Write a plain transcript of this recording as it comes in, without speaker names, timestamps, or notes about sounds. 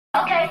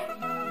Okay.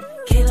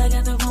 Kayla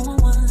got the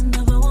 411,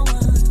 the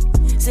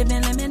 411.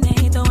 Sipping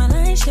lemonade, throwing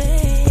light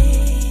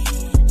shade.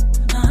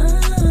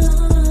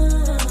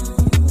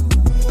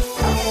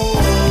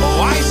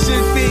 Why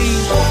should be?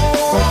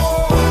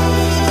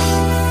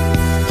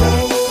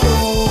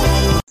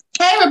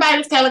 Hey everybody,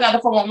 it's Kayla got the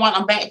 411.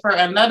 I'm back for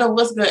another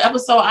What's Good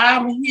episode.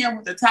 I'm here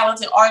with the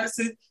talented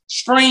artist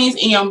Strings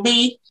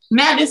EMB.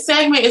 Now this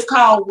segment is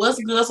called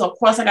What's Good. So of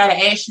course I gotta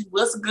ask you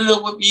what's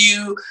good with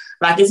you.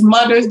 Like it's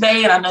Mother's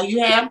Day and I know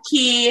you have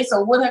kids.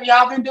 So what have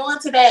y'all been doing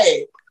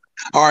today?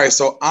 All right,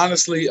 so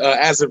honestly,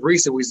 as of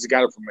recent, we just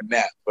got it from a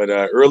nap. But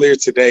earlier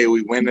today,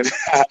 we went and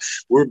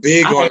we're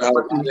big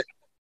on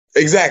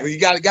exactly. You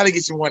got to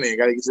get you one in.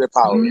 Got to get you that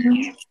power.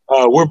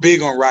 Mm-hmm. We're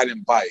big on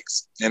riding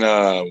bikes, and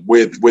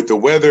with the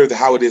weather,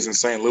 how it is in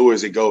St.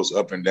 Louis, it goes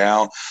up and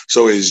down.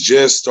 So it's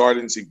just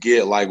starting to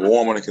get like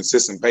warm on a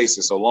consistent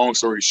basis. So long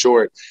story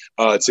short,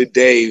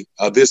 today,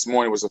 this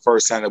morning was the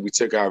first time that we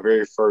took our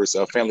very first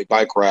family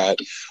bike ride.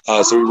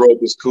 So we rode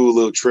this cool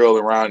little trail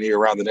around here,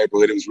 around the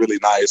neighborhood. It was really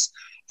nice.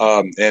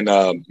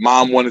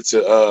 Mom wanted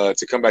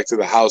to come back to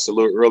the house a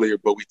little earlier,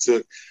 but we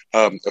took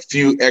a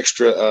few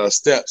extra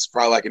steps,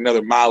 probably like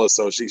another mile or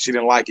so. She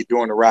didn't like it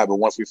during the ride, but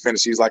once we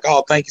finished, she was like,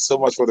 "Oh, thank you so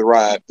much for the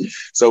ride."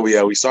 So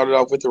we started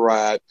off with the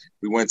ride.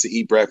 We went to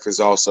eat breakfast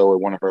also at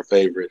one of her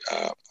favorite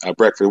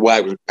breakfast.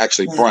 Well,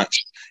 actually brunch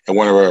at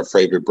one of our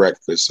favorite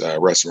breakfast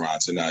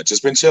restaurants, and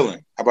just been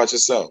chilling. How about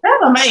yourself?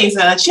 That's amazing.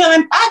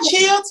 Chilling. I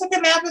chilled, took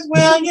a nap as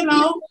well. You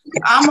know,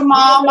 I'm a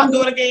mom. My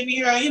daughter gave me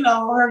her,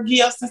 her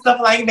gifts and stuff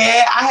like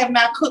that. I have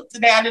not cooked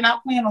today. I did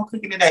not plan on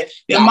cooking today.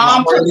 Did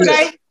mom cook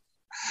today?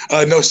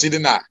 No, she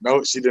did not.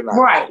 No, she did not.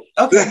 Right.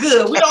 Okay,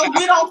 good. We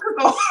don't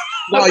cook on.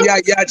 No, y'all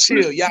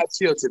chill. Y'all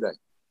chill today.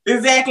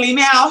 Exactly.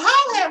 Now,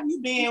 how have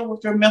you been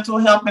with your mental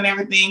health and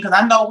everything? Because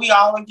I know we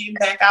all are getting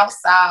back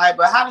outside,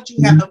 but how did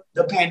you handle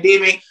the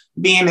pandemic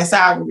being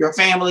inside with your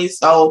family?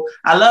 So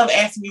I love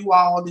asking you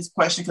all this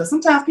question because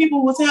sometimes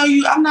people will tell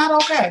you, I'm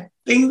not okay.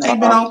 Things ain't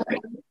been okay.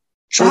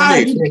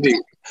 Indeed.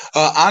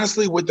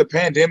 Honestly, with the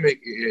pandemic,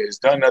 it's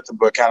done nothing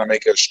but kind of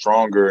make us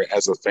stronger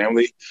as a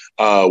family.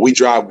 We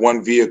drive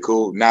one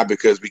vehicle, not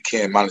because we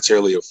can't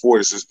monetarily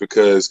afford it, just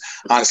because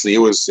honestly, it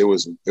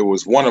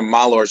was one of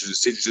my larger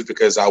decisions, just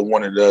because I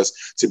wanted us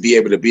to be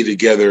able to be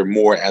together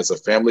more as a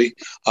family.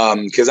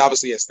 Because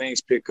obviously, as things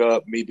pick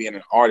up, me being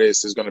an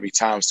artist, there's going to be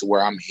times to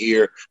where I'm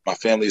here, my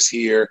family's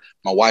here,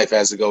 my wife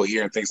has to go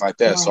here, and things like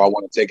that. So I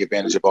want to take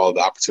advantage of all the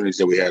opportunities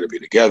that we had to be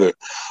together.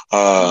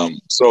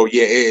 So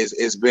yeah,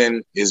 it's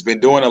been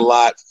doing a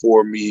lot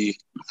for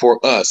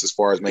us as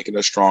far as making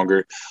us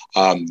stronger.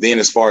 Then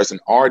as far as an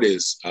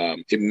artist,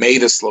 it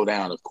made us slow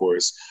down, of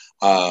course.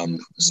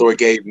 So it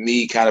gave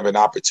me kind of an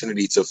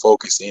opportunity to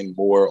focus in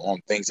more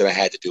on things that I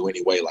had to do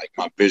anyway, like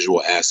my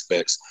visual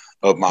aspects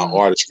of my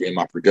artistry and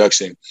my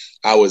production.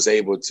 I was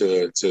able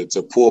to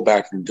pull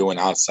back from doing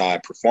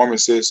outside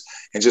performances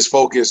and just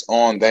focus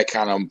on that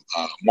kind of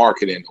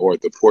marketing or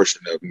the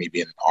portion of me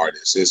being an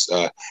artist. It's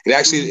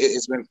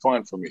been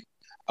fun for me.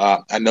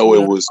 I know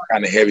it was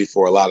kind of heavy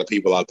for a lot of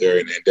people out there,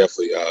 and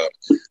definitely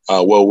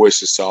well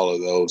wishes to all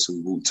of those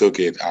who took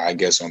it, I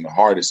guess, on the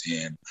hardest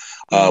end.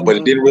 But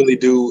it didn't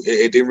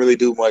really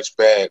do much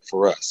bad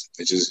for us.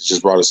 It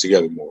just brought us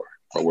together more.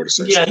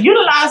 Yeah,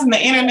 utilizing the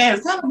internet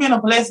has kind of been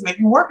a blessing. If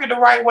you work it the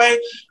right way,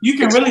 you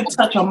can really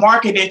touch a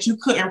market that you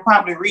couldn't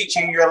probably reach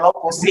in your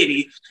local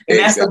city. And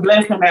that's the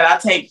blessing that I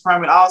take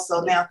from it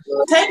also. Now,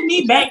 take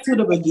me back to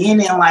the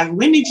beginning. Like,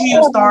 when did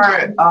you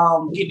start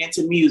getting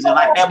into music?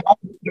 Like that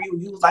moment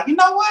you was like, you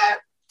know what?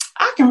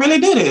 I can really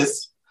do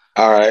this.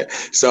 All right.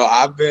 So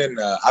I've been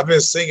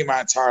singing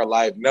my entire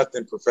life,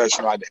 nothing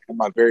professional. I had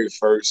my very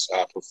first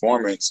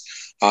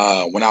performance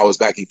when I was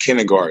back in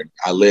kindergarten.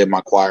 I led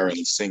my choir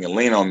and singing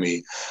Lean on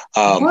Me.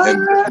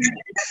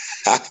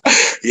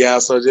 Yeah,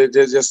 so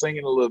just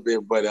singing a little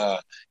bit, but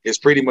it's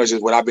pretty much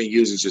just what I've been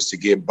using just to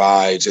get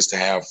by, just to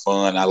have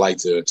fun. I like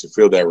to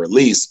feel that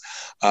release.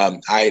 I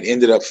had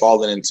ended up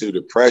falling into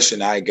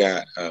depression. I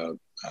got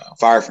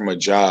fired from a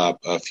job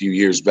a few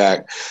years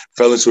back,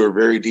 fell into a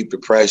very deep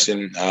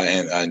depression.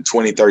 And in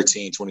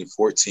 2013,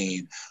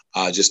 2014,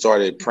 just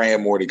started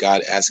praying more to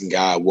God, asking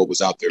God what was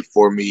out there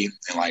for me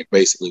and like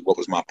basically what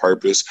was my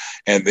purpose.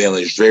 And then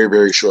it's very,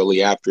 very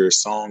shortly after,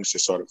 songs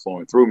just started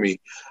flowing through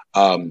me.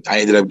 I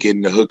ended up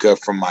getting the hookup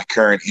from my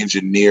current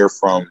engineer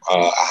from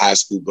a high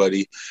school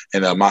buddy,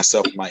 and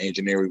myself and my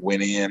engineer, we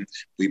went in,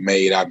 we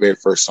made our very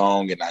first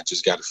song, and I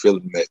just got a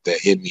feeling that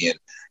hit me. And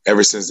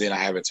ever since then, I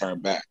haven't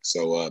turned back.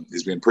 So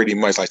it's been pretty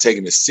much like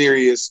taking it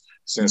serious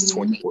since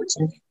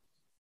 2014.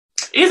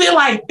 Is it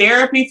like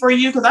therapy for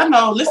you? Because I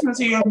know listening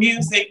to your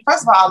music,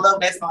 first of all, I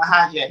love that song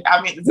Hijack.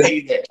 I meant to tell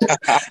you that.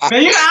 Now,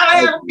 I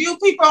had a few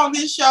people on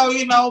this show,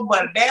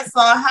 but that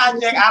song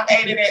Hijack, I've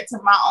added that to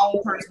my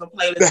own personal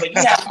playlist. But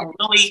you have some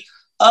really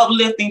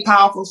uplifting,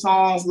 powerful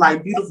songs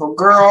like Beautiful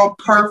Girl,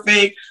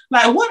 Perfect.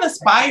 Like, what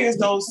inspires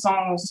those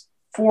songs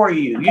for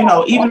you? Even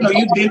though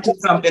you've been through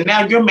something,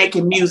 now you're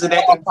making music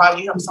that can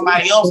probably help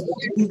somebody else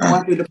who's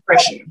going through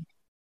depression.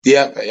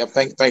 Yeah.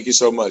 Thank you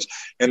so much.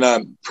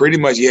 And pretty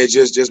much, yeah,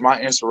 just my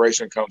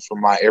inspiration comes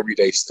from my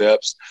everyday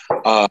steps.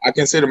 I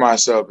consider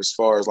myself, as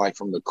far as like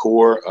from the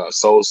core,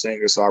 soul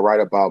singer. So I write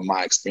about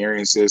my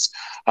experiences.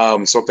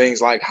 So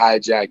things like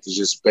Hijacked is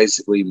just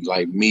basically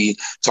like me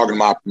talking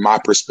about my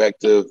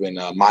perspective and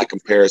my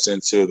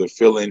comparison to the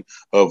feeling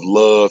of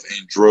love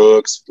and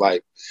drugs.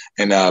 Like,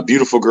 and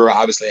Beautiful Girl,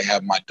 obviously I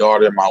have my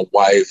daughter, my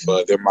wife,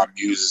 they're my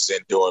muses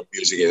and doing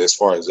music as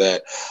far as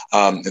that.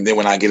 And then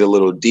when I get a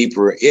little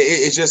deeper,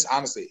 it's just,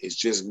 honestly, it's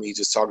just me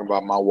just talking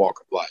about my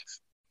walk of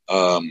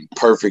life.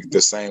 Perfect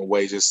the same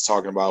way, just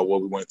talking about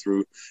what we went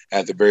through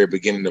at the very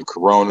beginning of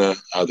Corona.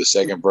 The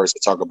second verse, I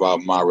talk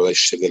about my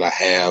relationship that I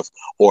have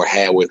or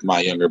had with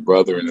my younger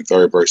brother. And the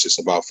third verse is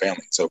about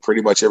family. So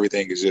pretty much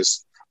everything is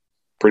just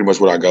pretty much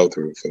what I go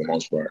through for the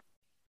most part.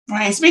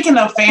 Right. Speaking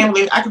of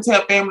family, I can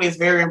tell family is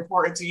very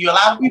important to you. A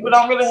lot of people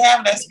don't really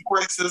have that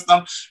support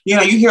system. You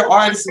know, you hear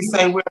artists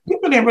say, well,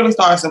 people didn't really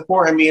start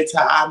supporting me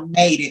until I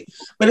made it.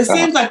 But it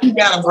seems like you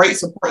got a great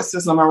support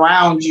system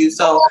around you.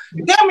 So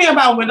tell me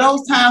about when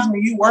those times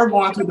when you were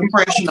going through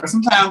depression, or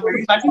sometimes where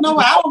you're like, you know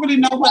what, I don't really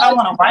know what I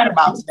want to write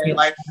about today.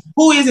 Like,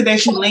 who is it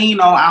that you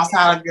lean on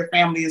outside of your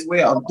family as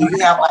well? Do you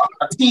have like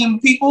a team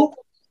of people?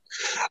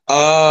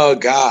 Oh,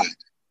 God.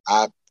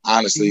 I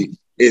honestly,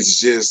 it's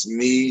just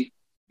me,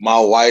 my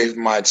wife,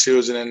 my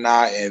children, and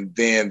I, and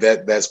then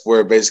that's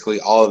where basically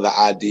all of the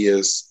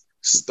ideas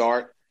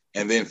start.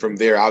 And then from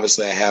there,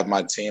 obviously, I have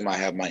my team. I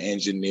have my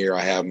engineer.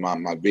 I have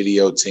my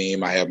video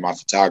team. I have my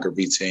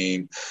photography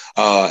team.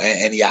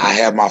 And yeah, I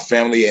have my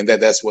family. And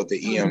that's what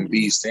the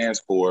EMB stands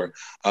for.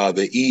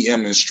 The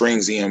EM in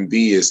strings EMB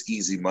is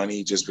easy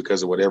money, just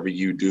because of whatever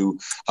you do.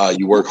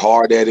 You work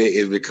hard at it,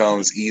 it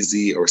becomes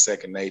easy or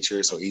second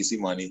nature. So easy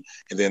money.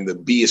 And then the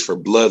B is for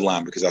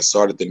bloodline, because I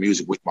started the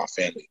music with my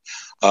family.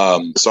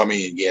 So, I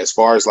mean, yeah, as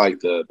far as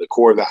like the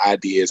core of the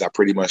ideas, I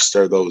pretty much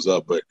stir those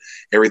up. But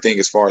everything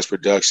as far as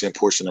production,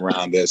 pushing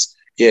around this,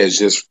 yeah, it's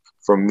just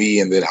from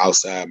me, and then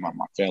outside my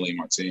family and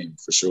my team,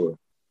 for sure.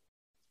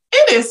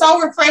 It is so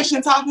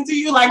refreshing talking to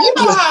you. Like, you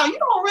know how you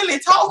don't really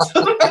talk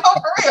to them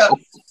for real.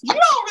 You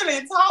don't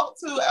really talk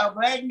to a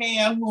Black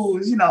man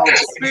who's, you know,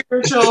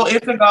 spiritual,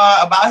 into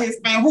God, about his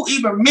family, who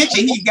even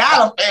mentioned he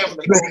got a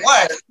family for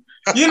what?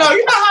 You know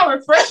how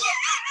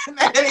refreshing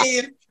that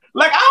is.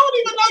 Like, I don't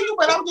even know you,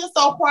 but I'm just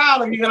so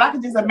proud of you. And I can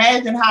just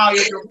imagine how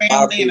your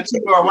family and the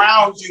people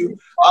around you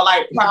are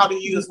like proud of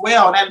you as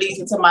well. And that leads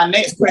into my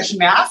next question.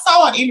 Now, I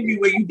saw an interview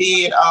where you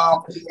did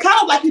kind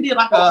of like you did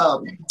like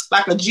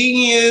a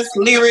Genius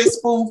lyrics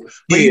spoof,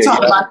 where you talk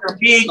about you're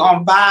big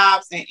on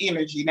vibes and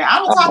energy. Now,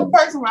 I'm the type of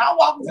person, when I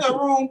walk into a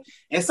room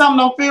and something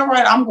don't feel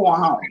right, I'm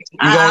going home.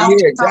 I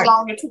don't know how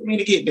long it took me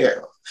to get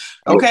there.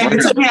 Okay, if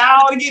it took me an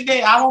hour to get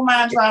there, I don't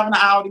mind driving an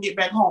hour to get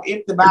back home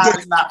if the vibe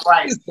is not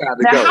right.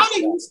 Now, how do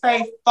you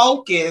stay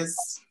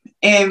focused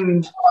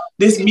in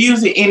this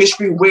music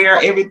industry where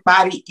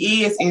everybody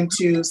is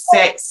into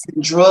sex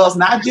and drugs,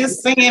 not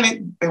just singing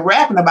it and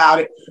rapping about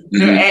it,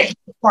 they're actually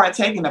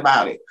partaking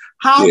about it?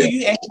 How do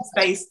you actually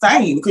stay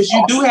sane? Because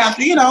you do have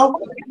to, you know,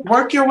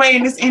 work your way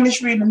in this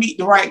industry to meet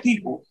the right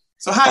people.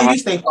 So how do you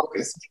stay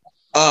focused?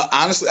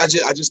 Honestly,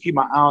 I just keep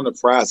my eye on the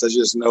prize. I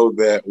just know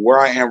that where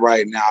I am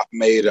right now, I've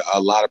made a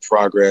lot of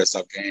progress.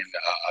 I've gained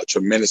a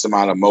tremendous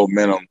amount of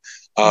momentum,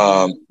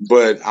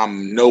 but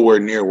I'm nowhere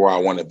near where I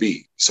want to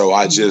be. So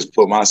I just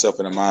put myself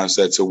in a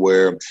mindset to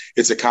where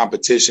it's a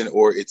competition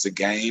or it's a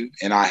game,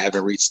 and I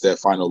haven't reached that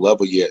final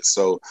level yet.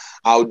 So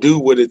I'll do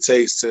what it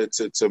takes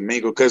to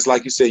mingle, because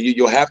like you said,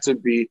 you'll have to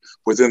be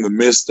within the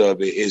midst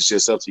of it. It's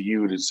just up to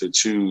you to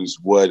choose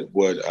what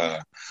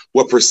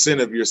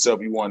percent of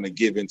yourself you want to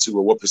give into,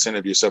 or what percent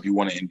of yourself you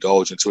want to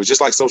indulge into. It's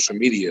just like social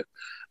media.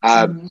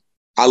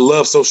 I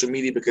love social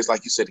media because,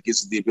 like you said, it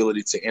gives us the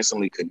ability to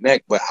instantly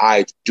connect, but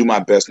I do my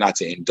best not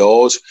to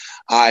indulge.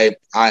 I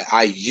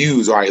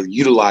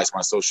utilize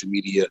my social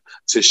media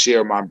to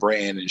share my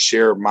brand and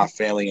share my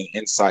family and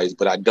insights,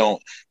 but I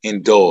don't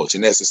indulge.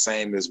 And that's the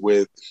same as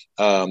with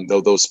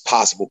those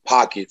possible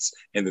pockets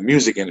in the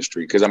music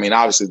industry, because, I mean,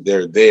 obviously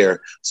they're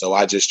there. So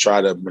I just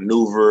try to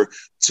maneuver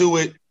to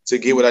it to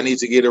get what I need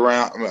to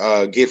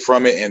get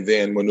from it, and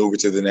then maneuver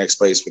to the next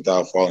place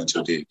without falling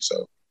too deep.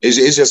 So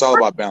it's just all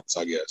about balance,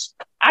 I guess.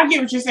 I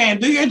get what you're saying.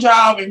 Do your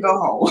job and go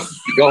home.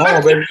 Go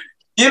home, baby.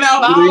 You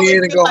know,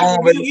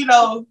 you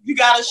know, you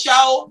got a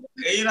show,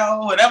 you know,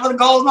 whatever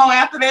goes on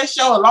after that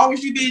show, as long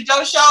as you did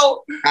your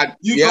show,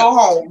 go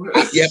home.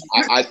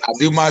 I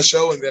do my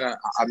show, and then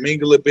I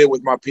mingle a bit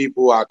with my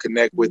people. I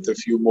connect with a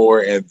few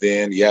more, and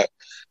then,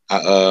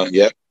 go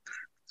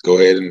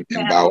ahead and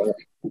bow.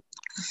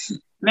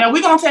 Now,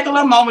 we're going to take a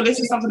little moment. This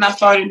is something I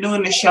started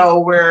doing the show,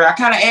 where I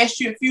kind of asked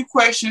you a few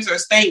questions or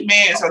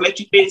statements, or let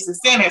you finish the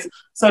sentence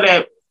so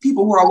that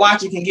people who are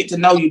watching can get to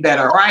know you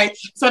better, right?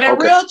 So they're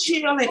real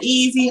chill and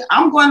easy.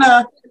 I'm going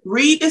to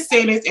read the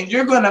sentence, and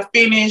you're going to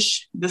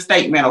finish the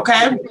statement,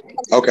 okay?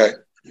 Okay.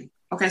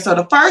 Okay, so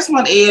the first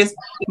one is,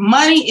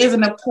 money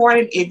isn't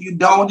important if you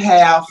don't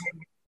have...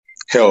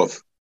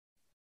 health.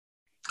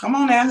 Come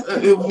on now.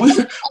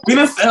 We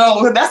just,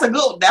 that's a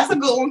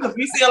good one because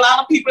we see a lot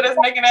of people that's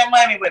making that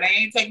money, but they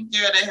ain't taking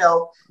care of their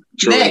health.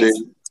 True.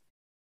 Next,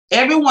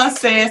 everyone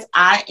says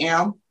I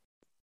am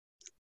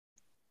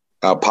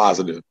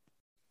positive.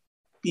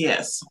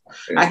 Yes,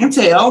 I can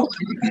tell.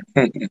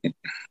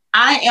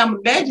 I am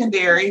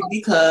legendary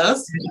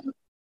because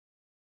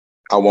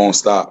I won't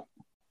stop.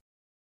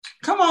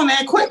 Come on now,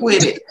 quick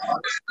with it.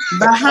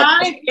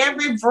 Behind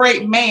every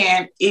great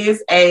man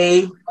is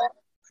a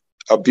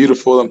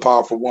beautiful and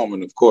powerful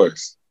woman, of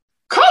course.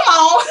 Come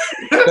on.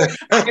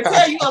 I can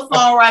tell you a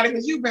songwriter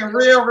because you've been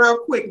real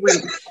quick with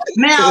it.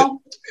 Now,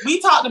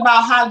 we talked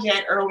about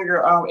Hijack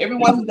earlier.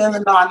 Everyone who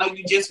doesn't know, I know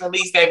you just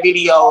released that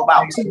video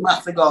about 2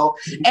 months ago.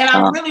 And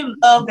I really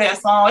love that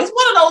song. It's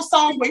one of those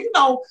songs where,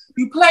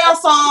 you play a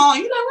song,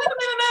 you're like, wait a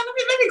minute,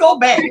 let me go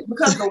back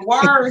because the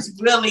words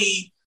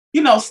really,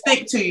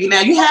 stick to you.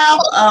 Now, you have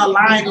a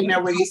line in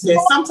there where you say,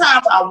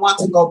 sometimes I want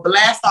to go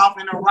blast off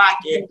in a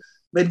rocket,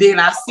 but then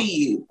I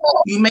see you.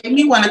 You make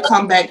me want to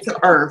come back to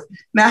earth.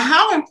 Now,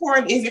 how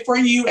important is it for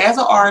you as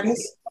an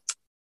artist,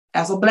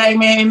 as a Black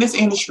man in this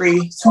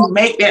industry, to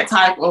make that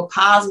type of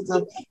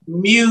positive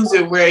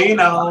music where, you're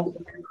not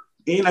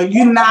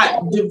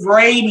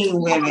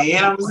degrading women,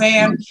 you know what I'm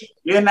saying?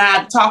 You're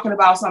not talking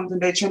about something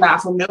that you're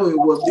not familiar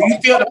with. Do you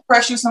feel the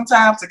pressure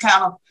sometimes to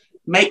kind of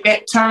make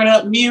that turn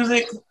up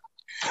music?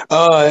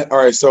 All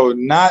right, so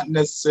not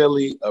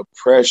necessarily a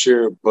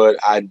pressure, but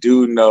I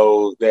do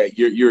know that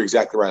you're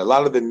exactly right. A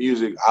lot of the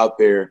music out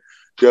there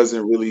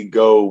doesn't really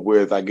go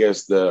with, I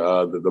guess,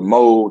 the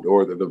mode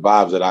or the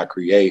vibes that I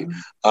create.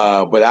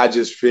 But I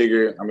just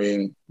figure,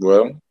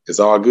 it's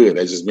all good.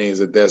 That just means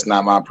that that's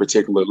not my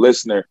particular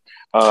listener.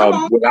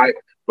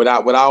 What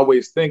I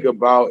always think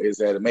about is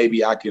that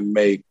maybe I can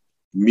make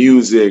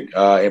music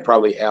and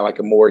probably add like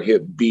a more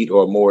hip beat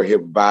or a more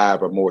hip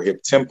vibe or more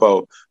hip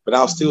tempo, but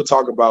I'll still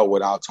talk about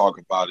what I'll talk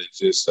about. It's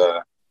just,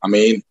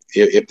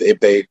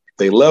 if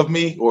they love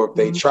me or if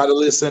they try to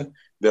listen,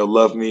 they'll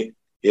love me.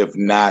 If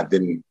not,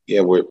 then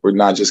we're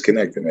not just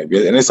connected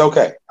maybe, and it's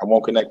okay. I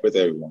won't connect with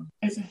everyone.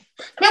 Now,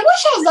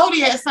 what's your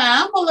zodiac sign?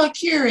 I'm a little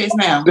curious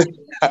now.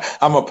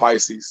 I'm a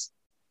Pisces.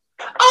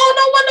 Oh,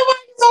 no wonder why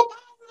you're so positive.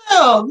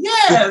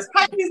 Yes,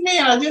 Pisces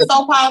men are just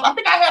so positive. I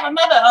think I had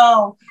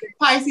another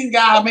Pisces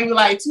guy, maybe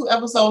like 2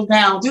 episodes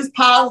down, just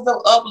positive,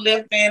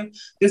 uplifting,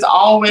 just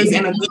always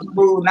in a good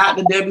mood, not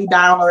the Debbie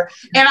Downer.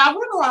 And I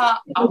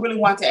really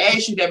want to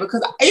ask you that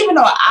because even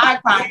though I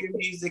find your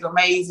music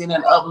amazing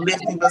and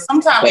uplifting, but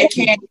sometimes it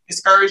can be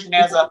discouraging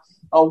as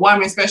a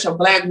woman, especially a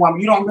Black woman.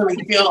 You don't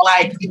really feel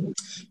like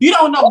you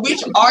don't know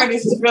which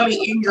artist is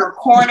really in your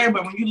corner,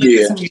 but when you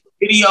look at some of your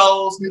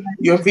videos,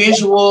 your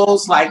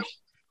visuals, like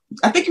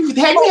I think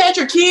have you had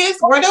your kids?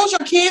 Were those your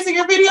kids in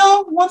your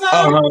video one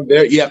time?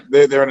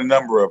 They're in a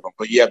number of them,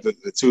 but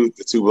the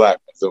two Black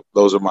ones,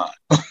 those are mine.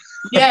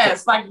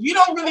 Yes, like you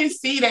don't really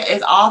see that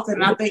as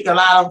often. I think a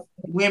lot of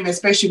women,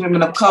 especially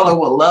women of color,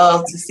 would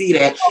love to see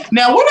that.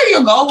 Now, what are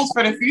your goals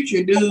for the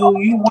future? Do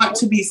you want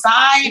to be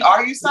signed?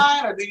 Are you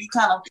signed, or do you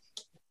kind of?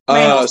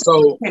 I'm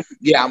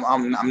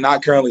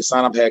not currently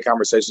signed. I've had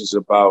conversations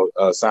about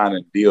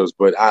signing deals,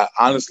 but I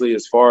honestly,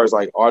 as far as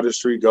like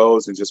artistry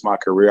goes and just my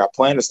career, I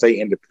plan to stay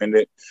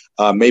independent.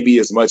 Maybe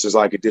as much as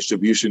like a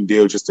distribution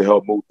deal just to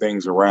help move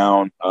things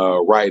around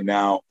right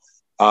now.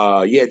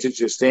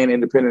 Just staying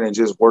independent and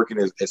just working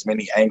as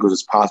many angles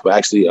as possible.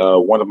 Actually,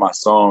 one of my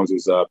songs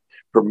is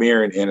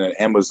premiering in an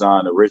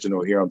Amazon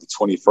original here on the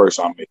 21st.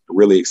 So I'm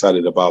really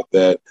excited about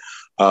that.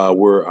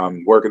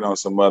 We're working on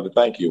some other.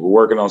 Thank you. We're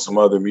working on some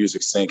other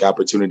music sync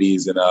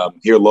opportunities and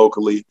here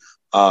locally.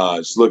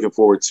 Just looking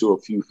forward to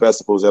a few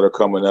festivals that are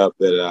coming up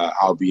that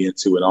I'll be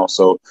into, and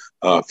also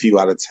a few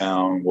out of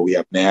town where we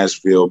have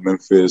Nashville,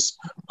 Memphis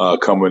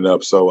coming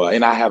up. So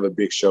and I have a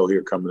big show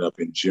here coming up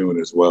in June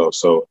as well.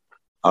 So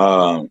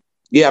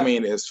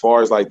as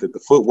far as like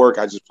the footwork,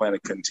 I just plan to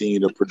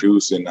continue to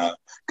produce and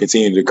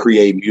continue to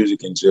create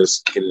music and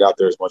just get it out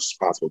there as much as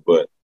possible.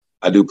 But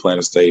I do plan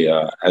to stay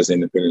as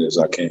independent as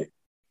I can.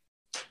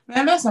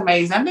 Man, that's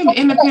amazing. I've been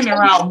independent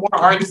around more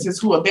artists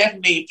who are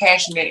definitely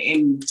passionate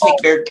and take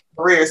their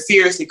career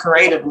seriously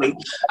creatively.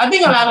 I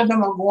think a lot of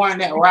them are going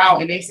that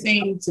route and they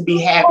seem to be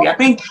happy. I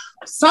think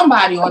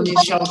somebody on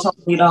this show told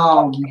me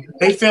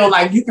they feel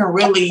like you can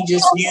really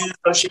just use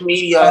social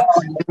media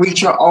to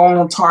reach your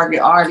own target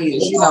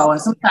audience,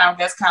 and sometimes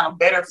that's kind of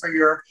better for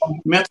your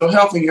mental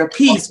health and your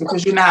peace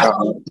because you're not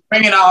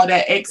bringing all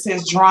that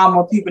excess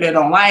drama, people that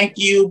don't like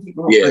you,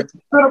 people who are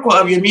critical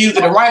of your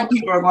music. The right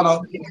people are going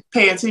to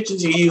pay attention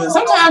to you. And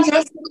sometimes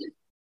that's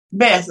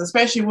best,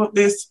 especially with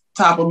this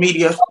type of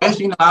media,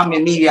 especially, I'm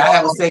in media. I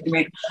have a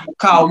segment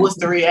called What's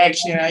the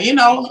Reaction? Even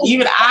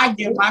I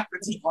give my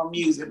critique on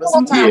music, but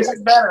sometimes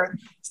it's better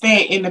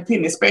staying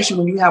independent, especially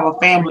when you have a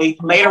family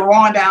later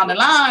on down the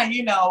line,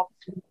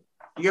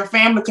 your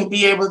family can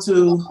be able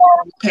to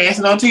pass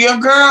it on to your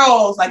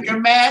girls, like your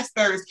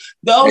masters.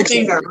 Those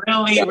things are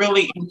really,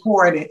 really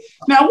important.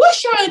 Now,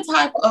 what's your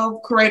type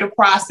of creative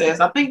process?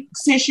 I think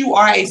since you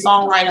are a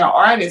songwriter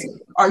artist,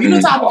 are you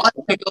the type of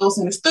artist that goes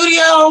in the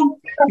studio,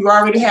 you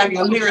already have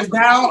your lyrics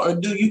down, or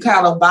do you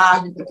kind of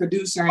vibe with the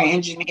producer and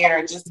engineer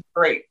and just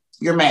create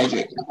your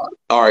magic?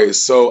 All right,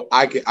 so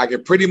I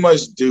can pretty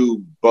much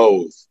do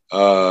both.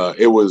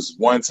 It was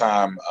one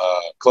time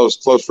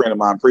close friend of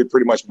mine,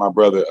 pretty much my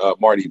brother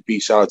Marty B.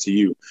 Shout out to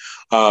you,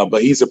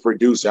 but he's a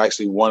producer,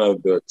 actually one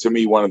of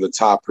the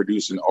top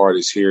producing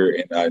artists here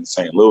in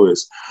St.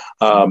 Louis.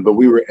 But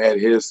we were at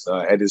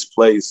his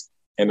place,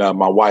 and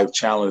my wife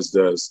challenged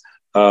us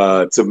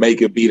to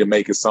make a beat and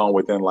make a song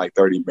within like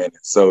 30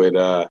 minutes. So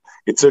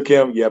it took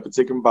him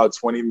about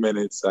 20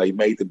 minutes. He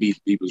made the beat.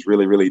 The beat was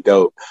really, really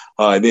dope.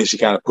 And then she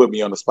kind of put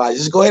me on the spot.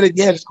 Just go ahead and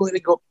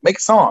go make a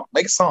song.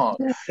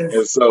 Yes.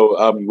 And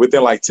so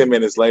within like 10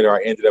 minutes later,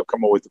 I ended up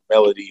coming up with the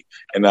melody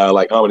and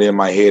like humming it in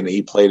my head, and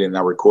he played it and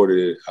I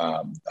recorded it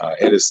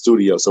at his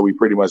studio. So we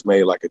pretty much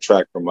made like a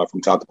track from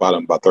top to bottom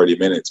in about 30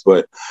 minutes.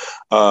 But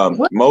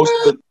most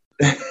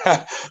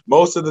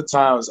of the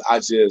times I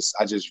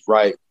just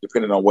write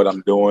depending on what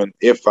I'm doing.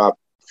 If I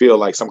feel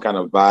like some kind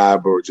of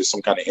vibe or just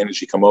some kind of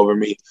energy come over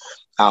me,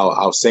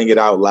 I'll sing it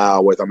out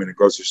loud, whether I'm in the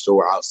grocery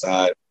store or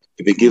outside.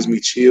 If it gives me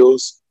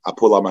chills, I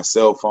pull out my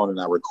cell phone and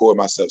I record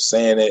myself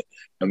saying it.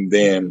 And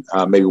then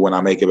maybe when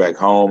I make it back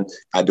home,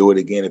 I do it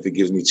again. If it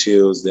gives me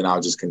chills, then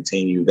I'll just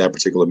continue that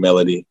particular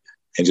melody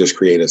and just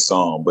create a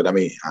song. But I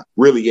mean,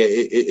 really,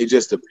 it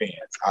just depends.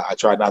 I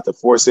try not to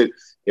force it.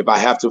 If I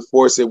have to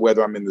force it,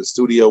 whether I'm in the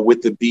studio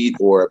with the beat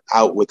or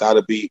out without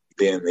a beat,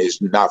 then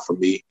it's not for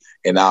me.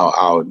 And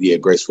I'll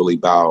gracefully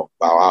bow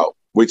out,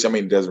 which I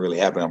mean, doesn't really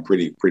happen. I'm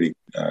pretty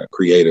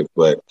creative,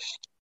 but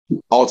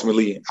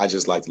ultimately I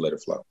just like to let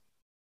it flow.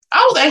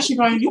 I was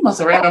actually you must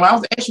have read them. I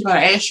was actually going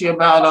to ask you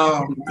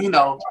about,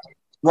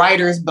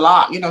 writer's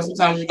block.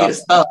 Sometimes you get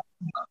stuck.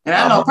 And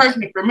I know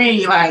personally for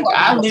me, like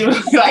I literally,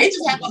 like it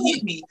just have to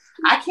hit me.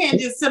 I can't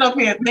just sit up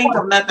here and think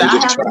of nothing. I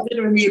have to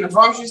literally be in the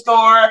grocery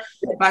store,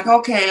 like,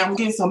 okay, I'm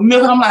getting some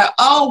milk. And I'm like,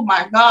 oh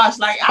my gosh.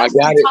 Like I was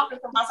talking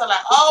to myself like,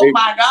 oh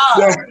my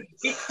God.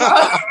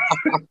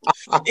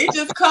 It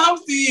just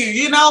comes to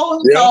you, So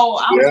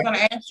I was going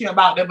to ask you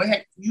about that, but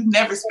you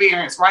never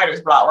experienced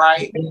writer's block,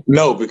 right?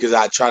 No, because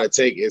I try to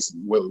take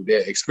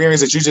the experience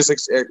that you just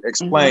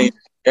explained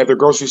at the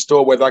grocery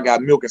store, whether I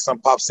got milk and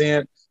something pops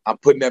in, I'm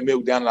putting that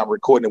milk down and I'm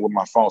recording it with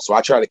my phone. So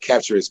I try to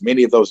capture as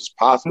many of those as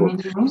possible.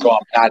 So I'm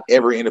not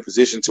ever in a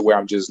position to where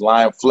I'm just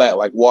lying flat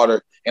like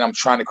water and I'm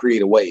trying to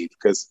create a wave,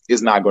 because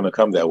it's not going to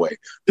come that way.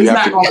 It's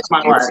not going to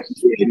come right.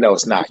 No,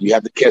 it's not. You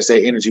have to catch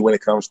that energy when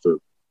it comes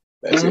through.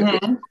 That's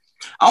it.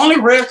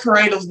 Only real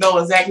creatives know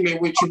exactly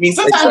what you mean.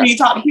 Sometimes when you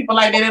talk to people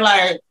like that, they're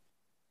like,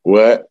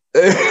 what?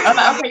 I'm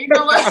like, okay, you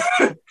know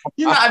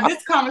what?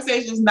 This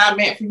conversation is not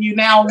meant for you.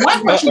 Now,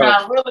 one question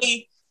I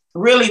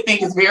really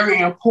think is very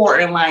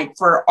important, like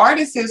for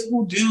artists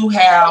who do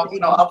have,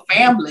 a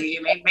family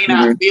and they may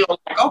not feel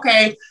like,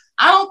 okay,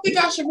 I don't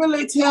think I should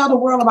really tell the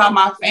world about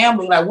my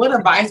family. Like, what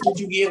advice would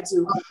you give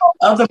to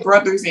other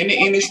brothers in the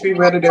industry,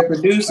 whether they're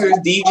producers,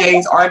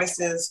 DJs,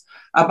 artists,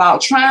 about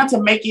trying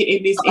to make it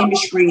in this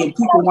industry and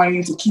people wanting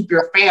you to keep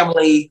your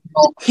family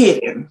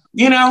hidden,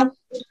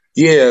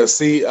 Yeah,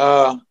 see,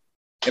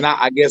 and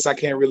I guess I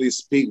can't really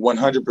speak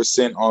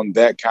 100% on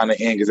that kind of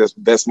end, because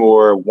that's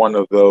more one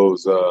of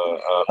those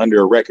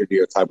under a record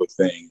deal type of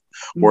thing,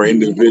 where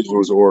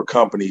individuals or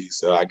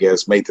companies, I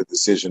guess, make the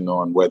decision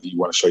on whether you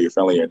want to show your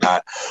family or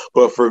not.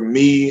 But for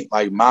me,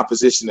 like my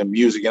position in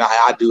music, and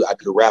I do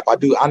rap, I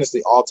do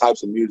honestly all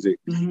types of music.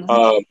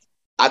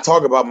 I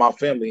talk about my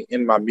family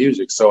in my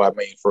music. So, I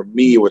mean, for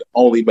me, it would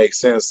only make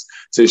sense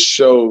to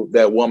show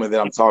that woman that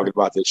I'm talking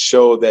about, to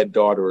show that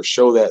daughter or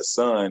show that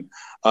son,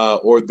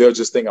 or they'll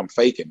just think I'm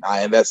faking.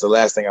 And that's the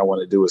last thing I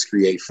want to do, is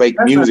create fake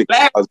music.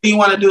 What you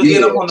want to do is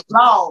get up on the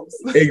blogs.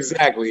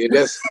 Exactly. And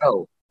that's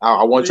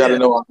I want y'all to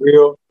know I'm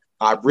real.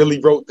 I really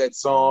wrote that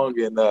song,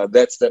 and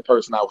that's that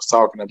person I was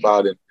talking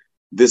about. And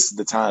this is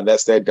the time,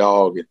 that's that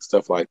dog and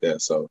stuff like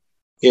that. So,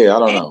 yeah, I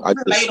don't know.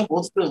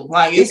 Relatable too.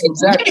 Like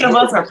many of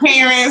us are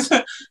parents.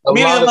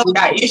 Many of us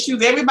got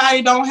issues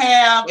everybody don't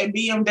have, and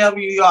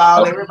BMW,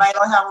 y'all. Everybody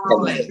don't have a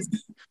Rolex.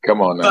 Come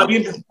on now. So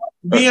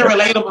being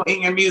relatable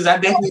in your music, I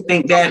definitely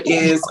think that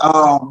is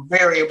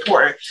very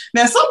important.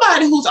 Now,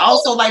 somebody who's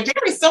also like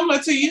very similar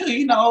to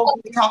you,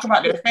 talk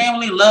about their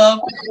family, love.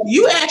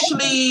 You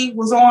actually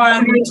was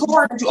on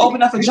tour. Did you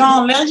open up for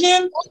John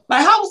Legend?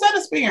 Like, how was that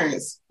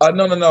experience?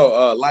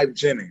 No. Life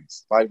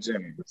Jennings. Oh, Life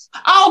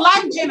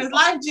Jennings.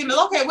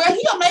 Okay, well,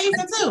 he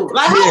amazing too.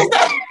 Like, how was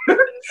that?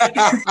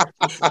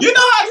 How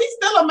he's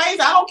still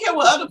amazing. I don't care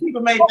what other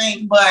people may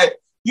think, but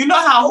you know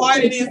how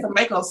hard it is to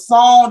make a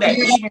song that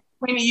even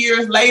 20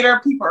 years later,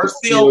 people are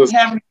still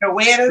having their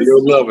weddings.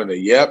 Still loving it,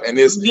 yep. And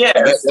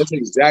that's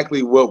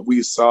exactly what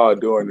we saw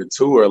during the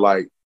tour.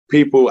 Like,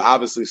 people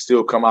obviously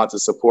still come out to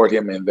support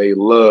him, and they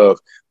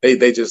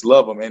just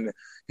love him. And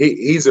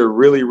he's a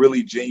really,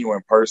 really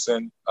genuine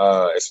person.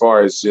 As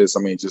far as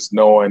just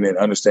knowing and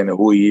understanding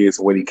who he is,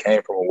 where he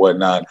came from, and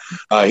whatnot.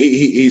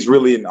 He's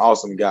really an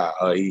awesome guy.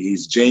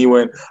 He's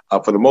genuine.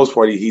 For the most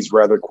part, he's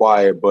rather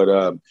quiet,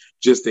 but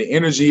just the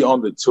energy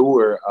on the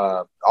tour.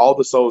 All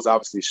the shows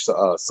obviously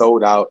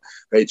sold out.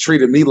 They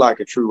treated me like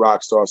a true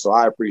rock star, so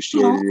I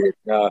appreciated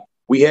it.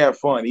 We had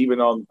fun. Even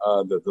on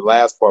the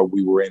last part,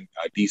 we were in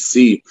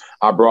D.C.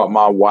 I brought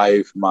my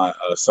wife, my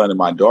son, and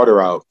my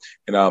daughter out.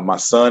 And my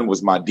son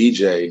was my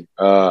DJ,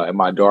 and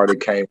my daughter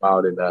came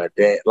out and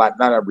danced. Like,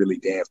 not really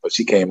dance, but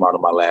she came out on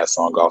my last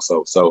song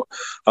also. So,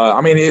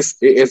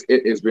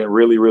 it's been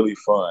really, really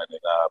fun. And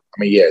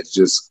it's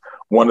just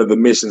one of the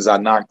missions I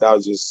knocked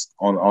out just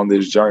on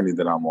this journey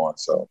that I'm on.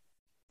 So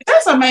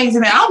that's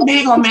amazing. I'm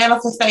big on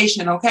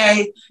manifestation.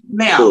 Okay,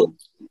 now. Cool.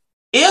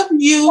 If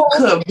you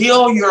could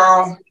build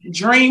your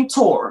dream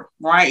tour,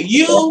 right?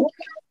 You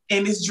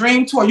in this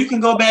dream tour, you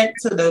can go back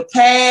to the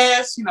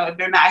past, if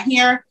they're not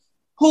here,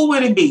 who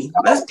would it be?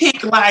 Let's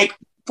pick like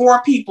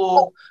 4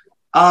 people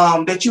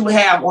that you would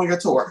have on your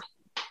tour.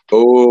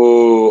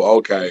 Oh,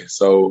 okay.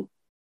 So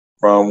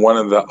from one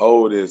of the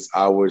oldest,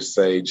 I would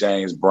say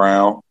James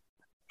Brown.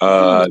 Then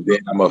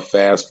I'm going to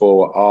fast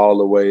forward all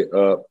the way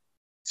up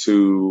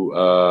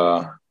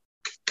to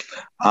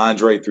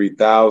Andre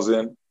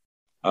 3000.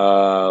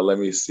 Let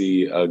me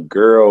see, a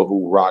girl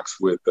who rocks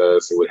with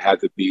us. It would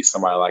have to be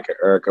somebody like an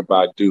Erykah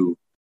Badu.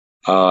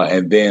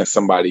 And then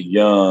somebody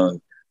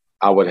young,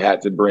 I would have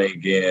to bring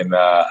in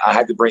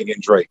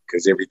Drake,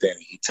 because everything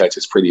he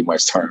touches pretty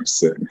much turns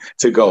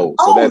to gold.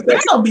 So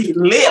that'll be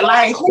lit.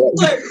 Like who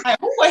would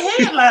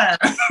headline?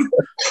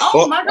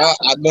 My God.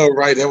 I know,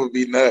 right? That would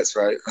be nuts,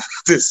 right?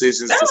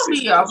 Decisions. That would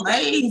be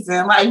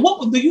amazing. Like,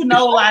 what do you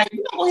know? Like,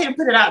 go ahead and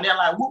put it out there.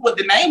 Like, what would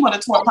the name of the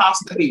tour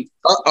possibly be?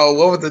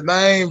 What would the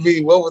name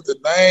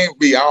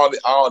be? I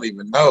don't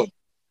even know.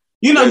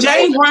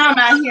 James Brown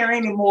not here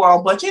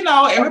anymore, but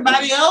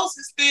everybody else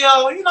is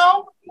still,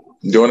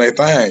 doing their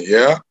thing.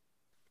 Yeah.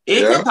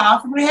 It could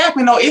possibly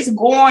happen. No, it's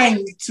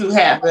going to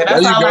happen.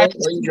 That's all I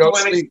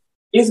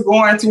It's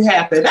going to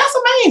happen. That's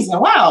amazing.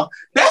 Wow.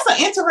 That's an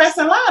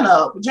interesting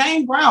lineup,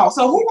 James Brown.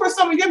 So who were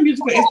some of your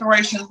musical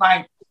inspirations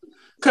like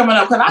coming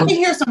up? Because I can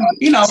hear some,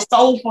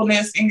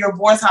 soulfulness in your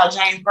voice, how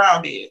James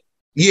Brown did.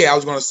 Yeah, I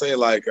was going to say,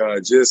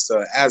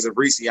 as of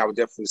recently, I would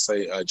definitely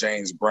say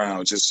James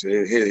Brown, just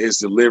his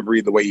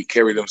delivery, the way he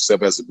carried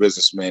himself as a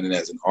businessman and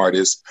as an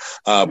artist.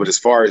 But as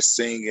far as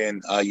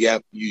singing,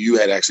 you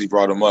had actually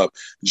brought him up.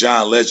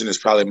 John Legend is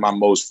probably my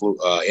most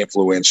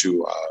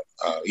influential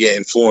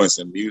influence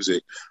in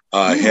music.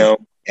 Him,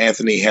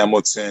 Anthony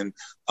Hamilton.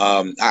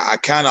 I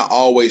kind of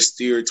always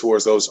steered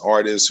towards those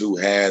artists who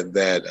had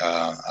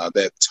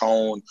that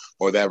tone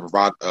or that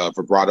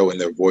vibrato in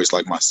their voice,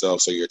 like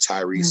myself. So your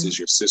Tyrese's,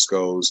 your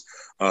Cisco's,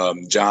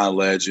 John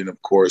Legend,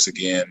 of course,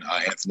 again,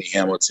 Anthony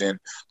Hamilton,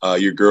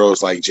 your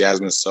girls like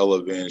Jasmine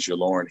Sullivan's, your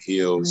Lauryn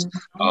Hill's,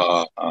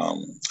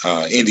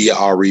 India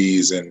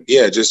Ari's, and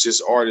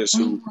just artists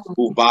who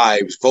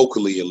vibes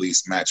vocally at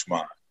least match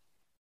mine.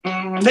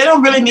 They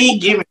don't really need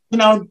giving.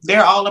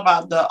 They're all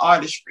about the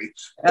artistry.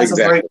 That's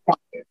exactly. A great point.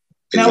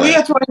 Now, we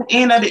are towards the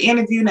end of the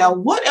interview. Now,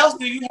 what else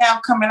do you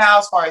have coming out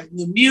as far as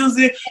new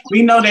music?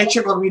 We know that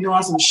you're going to be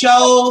doing some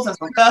shows and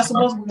some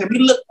festivals. Can we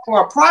look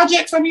for a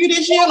project from you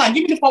this year? Like,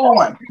 give me the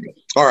 411.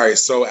 All right.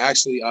 So,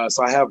 actually, I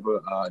have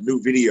a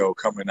new video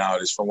coming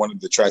out. It's from one of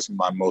the tracks from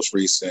my most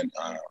recent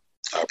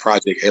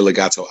project, El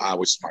Legato I,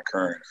 which is my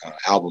current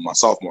album, my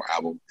sophomore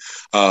album.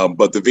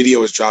 But the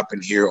video is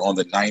dropping here on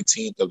the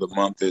 19th of the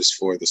month is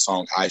for the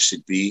song I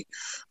Should Be.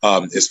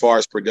 As far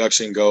as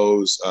production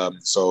goes,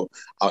 so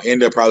I'll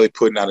end up probably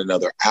putting out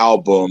another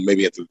album,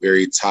 maybe at the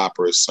very top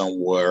or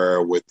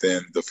somewhere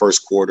within the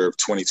first quarter of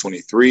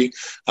 2023.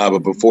 But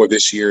before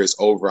this year is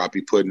over, I'll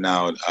be putting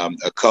out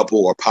a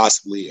couple or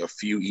possibly a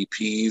few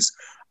EPs,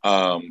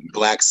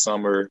 Black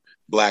Summer,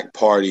 Black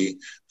Party,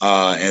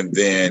 and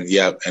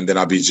then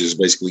I'll be just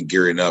basically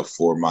gearing up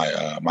for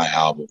my my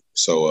album.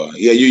 So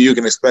you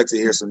can expect to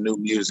hear some new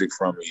music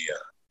from me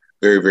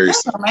very, very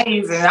soon.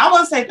 Amazing. I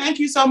want to say thank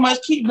you so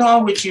much. Keep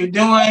doing what you're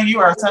doing. You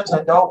are such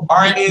a dope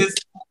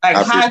artist. Like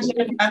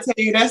Hygiene, I tell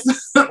you, that's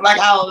like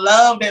I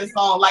love that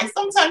song. Like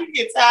sometimes you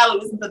get tired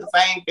of listening to the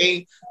same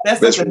thing. That's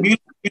such a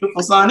beautiful,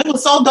 beautiful song. It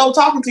was so dope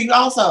talking to you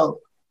also.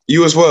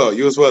 You as well.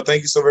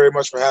 Thank you so very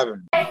much for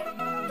having me.